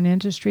in your own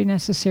industry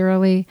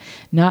necessarily,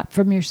 not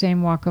from your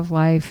same walk of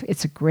life.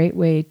 It's a great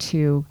way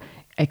to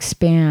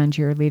expand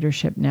your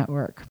leadership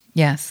network.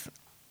 Yes.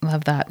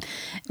 Love that.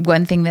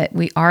 One thing that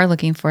we are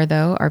looking for,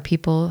 though, are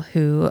people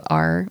who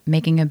are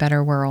making a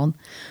better world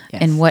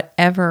in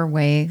whatever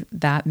way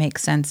that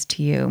makes sense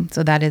to you.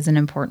 So that is an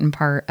important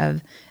part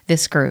of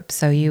this group.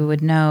 So you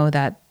would know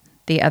that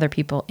the other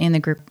people in the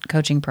group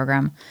coaching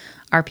program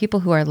are people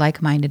who are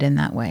like-minded in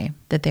that way,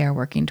 that they are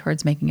working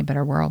towards making a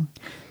better world.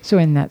 So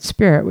in that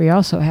spirit, we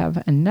also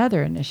have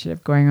another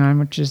initiative going on,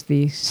 which is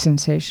the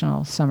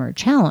Sensational Summer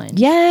Challenge.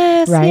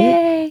 Yes. Right?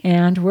 Yay.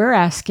 And we're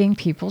asking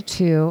people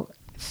to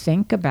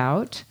think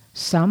about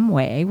some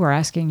way, we're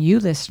asking you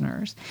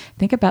listeners,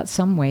 think about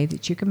some way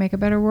that you can make a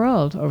better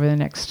world over the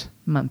next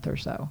month or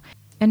so,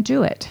 and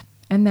do it.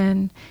 And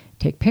then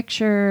take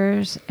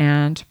pictures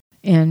and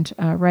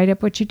write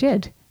up what you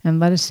did. And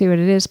let us see what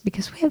it is,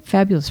 because we have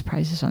fabulous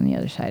prizes on the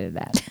other side of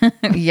that.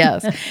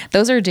 Yes.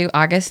 Those are due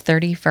August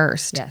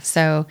 31st. Yes.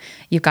 So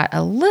you've got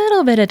a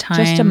little bit of time.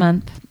 Just a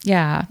month.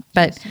 Yeah.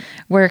 But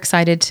we're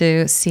excited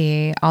to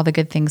see all the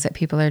good things that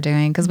people are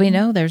doing, because we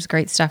know there's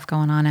great stuff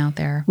going on out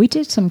there. We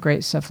did some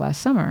great stuff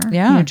last summer.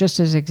 Yeah. Just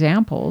as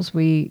examples,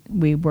 we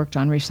worked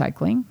on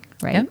recycling,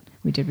 right? Yep.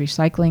 We did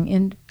recycling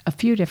in a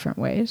few different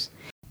ways,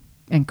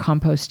 and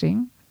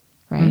composting,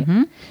 right?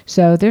 Mm-hmm.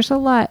 So there are a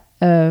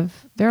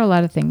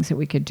lot of things that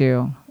we could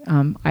do.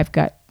 I've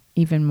got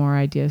even more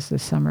ideas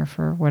this summer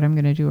for what I'm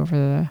going to do over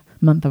the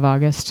month of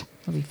August.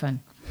 It'll be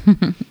fun.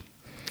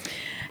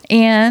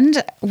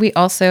 And we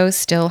also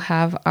still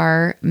have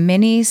our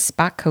mini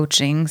spot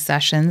coaching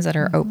sessions that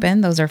are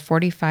open. Those are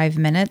 45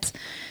 minutes.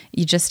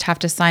 You just have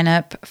to sign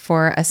up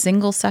for a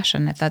single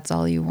session if that's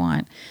all you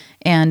want.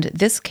 And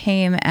this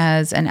came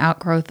as an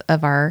outgrowth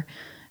of our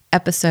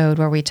episode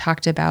where we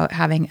talked about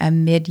having a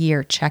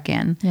mid-year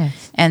check-in.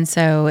 Yes. And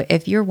so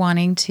if you're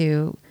wanting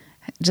to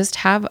just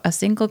have a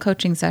single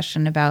coaching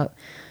session about,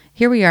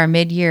 here we are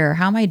mid-year,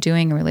 how am I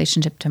doing in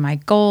relationship to my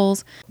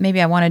goals?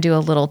 Maybe I want to do a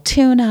little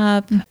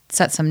tune-up,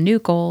 set some new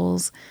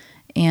goals,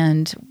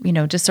 and,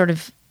 just sort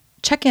of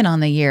check in on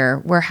the year.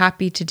 We're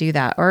happy to do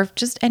that. Or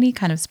just any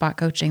kind of spot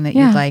coaching that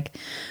you'd like.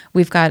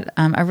 We've got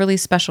a really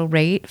special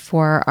rate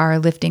for our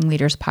Lifting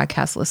Leaders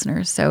podcast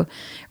listeners. So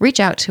reach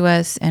out to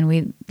us, and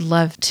we'd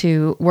love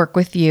to work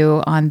with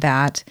you on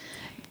that.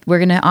 We're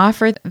going to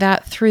offer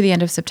that through the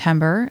end of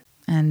September,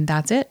 and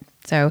that's it.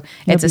 So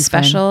it's a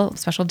special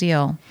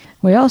deal.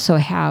 We also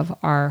have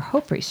our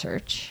Hope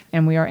Research,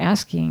 and we are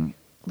asking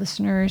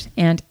listeners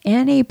and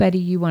anybody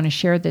you want to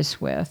share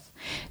this with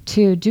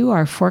to do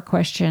our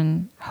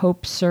 4-question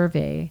Hope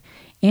survey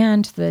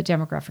and the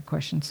demographic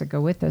questions that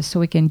go with us, so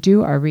we can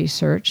do our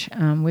research.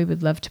 We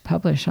would love to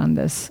publish on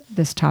this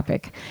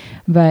topic,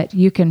 but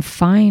you can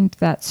find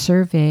that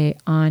survey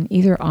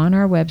either on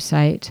our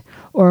website,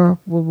 or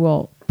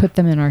we'll put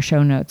them in our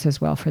show notes as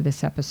well for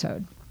this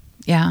episode.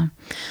 Yeah.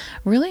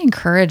 Really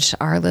encourage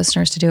our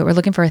listeners to do it. We're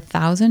looking for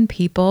 1,000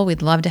 people.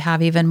 We'd love to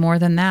have even more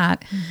than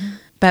that. Mm-hmm.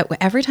 But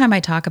every time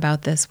I talk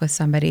about this with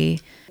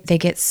somebody, they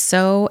get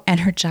so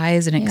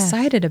energized and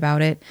excited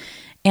about it.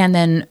 And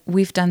then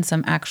we've done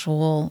some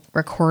actual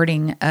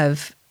recording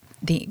of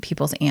the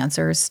people's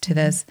answers to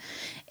this.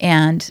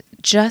 And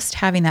just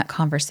having that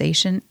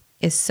conversation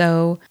is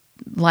so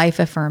life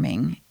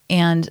affirming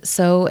and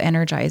so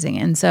energizing.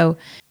 And so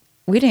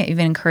we didn't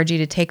even encourage you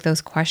to take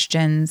those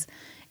questions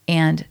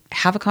and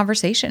have a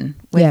conversation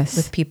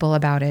with people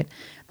about it,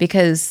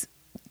 because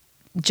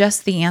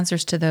just the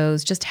answers to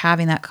those, just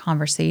having that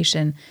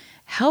conversation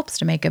helps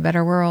to make a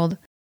better world.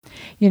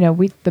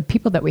 The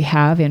people that we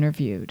have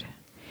interviewed,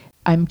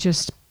 I'm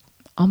just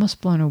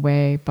almost blown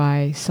away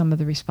by some of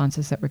the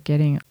responses that we're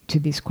getting to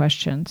these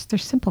questions. They're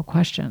simple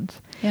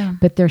questions,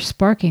 but they're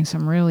sparking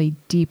some really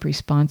deep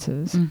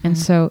responses. Mm-hmm. And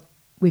so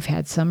we've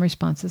had some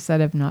responses that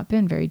have not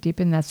been very deep,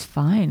 and that's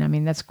fine. I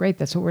mean, that's great.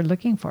 That's what we're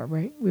looking for,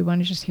 right? We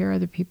want to just hear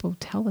other people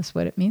tell us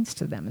what it means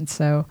to them. And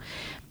so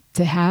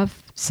to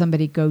have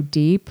somebody go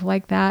deep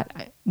like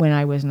that, when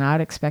I was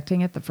not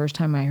expecting it the first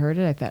time I heard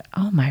it, I thought,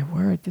 oh my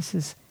word, this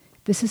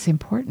is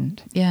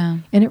important. Yeah.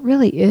 And it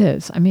really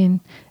is. I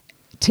mean,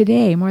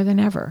 today more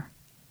than ever.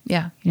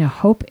 Yeah.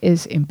 Hope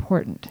is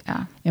important.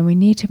 Yeah. And we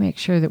need to make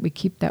sure that we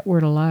keep that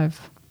word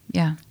alive.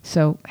 Yeah.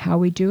 So how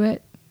we do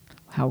it,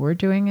 how we're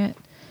doing it,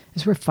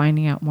 is we're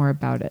finding out more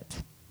about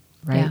it,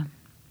 right? Yeah.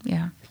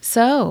 Yeah.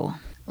 So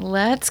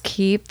let's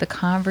keep the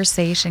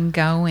conversation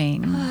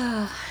going.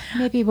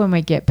 Maybe when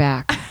we get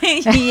back.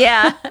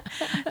 Yeah.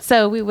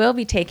 So we will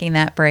be taking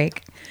that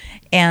break,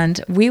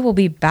 and we will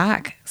be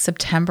back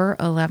September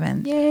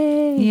 11th.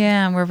 Yay.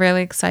 Yeah. And we're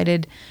really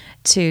excited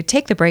to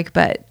take the break,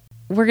 but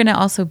we're going to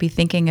also be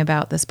thinking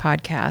about this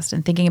podcast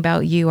and thinking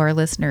about you, our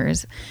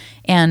listeners,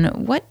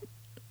 and what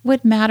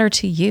would matter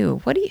to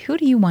you. Who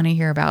do you want to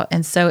hear about?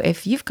 And so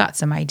if you've got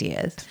some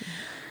ideas,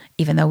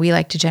 even though we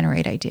like to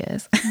generate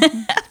ideas,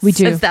 we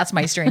do. That's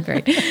my strength,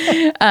 right?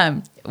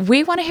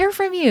 We want to hear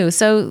from you.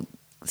 So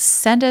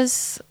send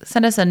us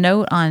a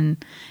note on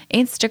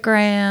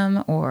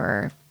Instagram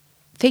or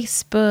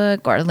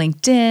Facebook or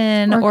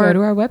LinkedIn or go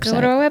to our website.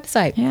 Go to our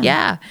website. Yeah.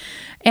 Yeah.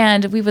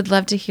 And we would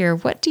love to hear,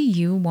 what do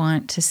you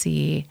want to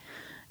see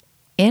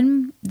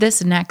in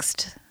this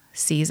next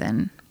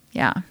season?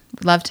 Yeah.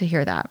 Love to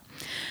hear that.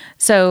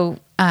 So,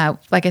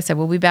 like I said,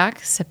 we'll be back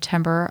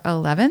September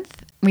 11th.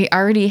 We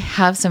already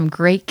have some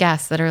great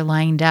guests that are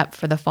lined up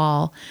for the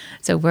fall.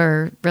 So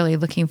we're really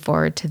looking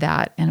forward to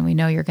that. And we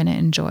know you're going to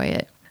enjoy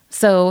it.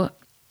 So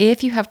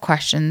if you have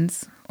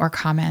questions or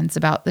comments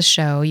about the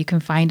show, you can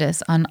find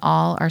us on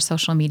all our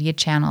social media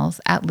channels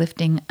at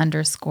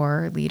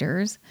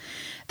lifting_leaders.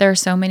 There are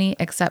so many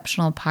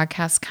exceptional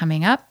podcasts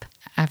coming up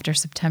after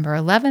September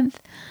 11th,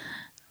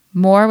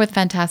 more with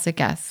fantastic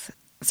guests.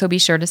 So be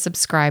sure to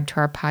subscribe to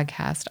our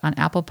podcast on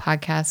Apple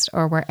Podcasts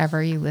or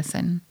wherever you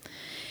listen.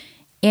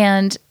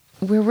 And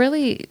we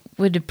really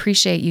would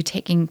appreciate you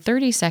taking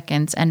 30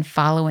 seconds and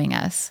following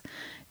us,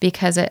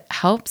 because it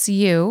helps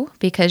you,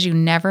 because you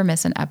never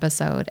miss an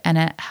episode, and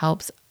it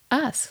helps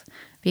us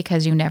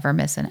because you never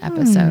miss an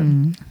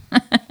episode.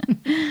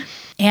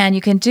 And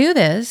you can do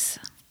this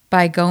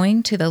by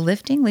going to the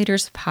Lifting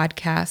Leaders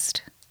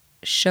Podcast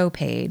show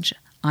page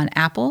on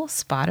Apple,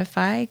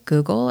 Spotify,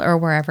 Google, or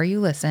wherever you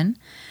listen.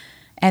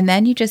 And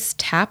then you just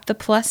tap the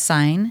plus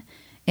sign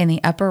in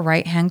the upper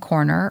right-hand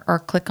corner or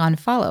click on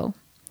follow.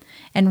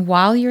 And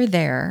while you're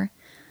there,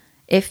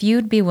 if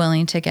you'd be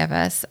willing to give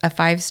us a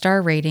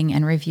 5-star rating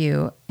and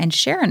review and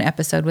share an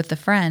episode with a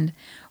friend,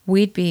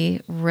 we'd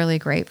be really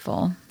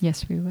grateful.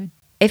 Yes, we would.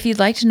 If you'd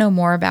like to know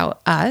more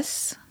about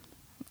us,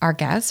 our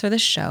guests, or the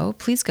show,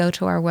 please go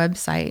to our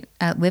website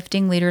at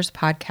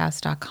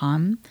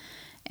liftingleaderspodcast.com,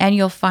 and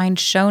you'll find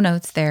show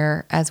notes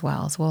there as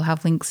well. So we'll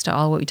have links to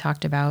all what we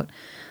talked about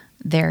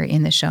there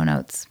in the show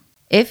notes.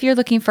 If you're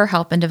looking for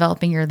help in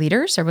developing your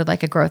leaders or would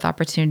like a growth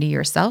opportunity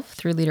yourself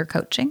through leader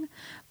coaching,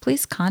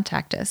 please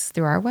contact us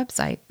through our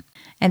website.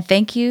 And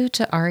thank you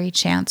to Ari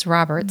Chance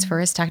Roberts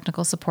for his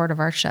technical support of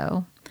our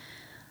show.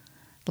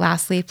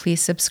 Lastly,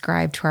 please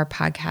subscribe to our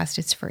podcast.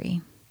 It's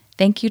free.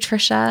 Thank you,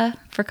 Trisha,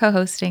 for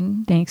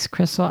co-hosting. Thanks,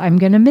 Crystal. I'm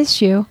going to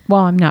miss you.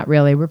 Well, I'm not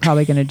really. We're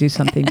probably going to do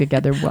something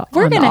together. Well,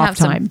 we're going to have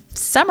time. some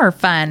summer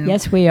fun.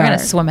 Yes, we We're are. going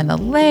to swim in the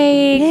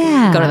lake,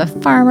 Yeah. go to the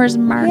farmer's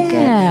market.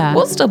 Yeah.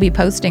 We'll still be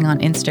posting on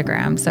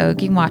Instagram, so you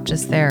can watch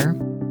us there.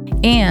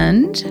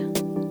 And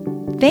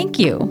thank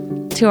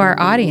you to our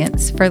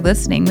audience for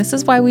listening. This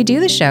is why we do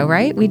the show,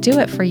 right? We do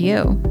it for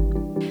you.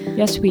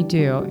 Yes, we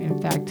do.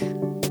 In fact,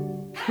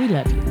 we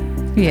love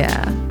you.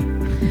 Yeah.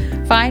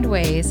 Find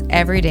ways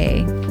every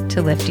day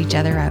to lift each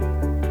other up.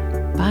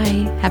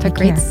 Bye. Have a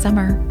great care.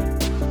 summer.